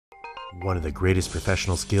One of the greatest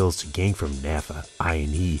professional skills to gain from NAFA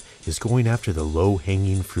I&E is going after the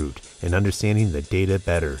low-hanging fruit and understanding the data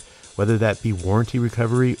better, whether that be warranty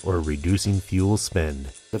recovery or reducing fuel spend.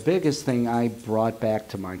 The biggest thing I brought back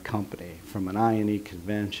to my company from an I&E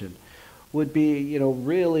convention would be,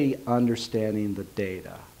 really understanding the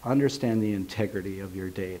data, understand the integrity of your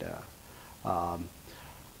data.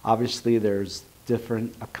 Obviously, there's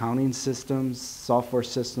different accounting systems, software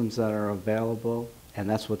systems that are available, and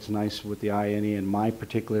that's what's nice with the I&E. In my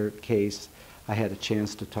particular case, I had a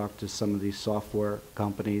chance to talk to some of these software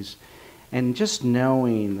companies, and just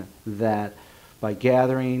knowing that by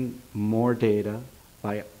gathering more data,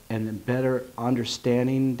 and better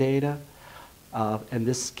understanding data, and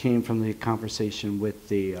this came from the conversation with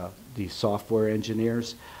the software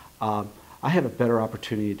engineers, I have a better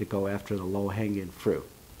opportunity to go after the low-hanging fruit,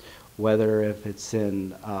 whether if it's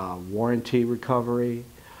in warranty recovery,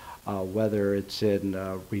 whether it's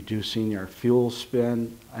in reducing your fuel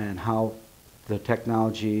spend, and how the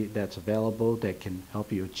technology that's available that can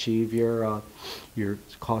help you achieve your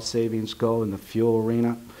cost savings goal in the fuel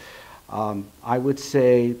arena. I would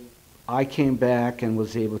say I came back and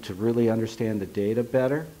was able to really understand the data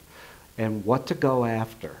better and what to go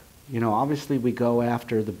after. Obviously we go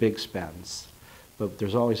after the big spends, but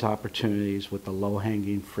there's always opportunities with the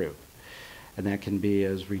low-hanging fruit. And that can be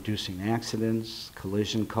as reducing accidents,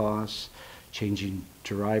 collision costs, changing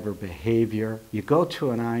driver behavior. You go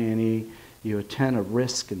to an I&E, you attend a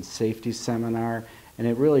risk and safety seminar, and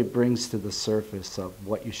it really brings to the surface of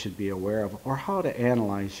what you should be aware of or how to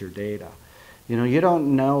analyze your data. You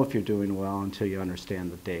don't know if you're doing well until you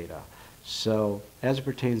understand the data. So as it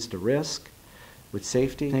pertains to risk, with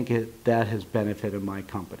safety, I think that has benefited my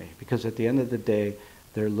company, because at the end of the day,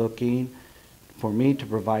 they're looking for me to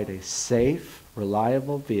provide a safe,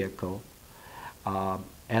 reliable vehicle,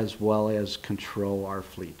 as well as control our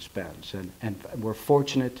fleet spends. And we're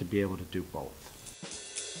fortunate to be able to do both.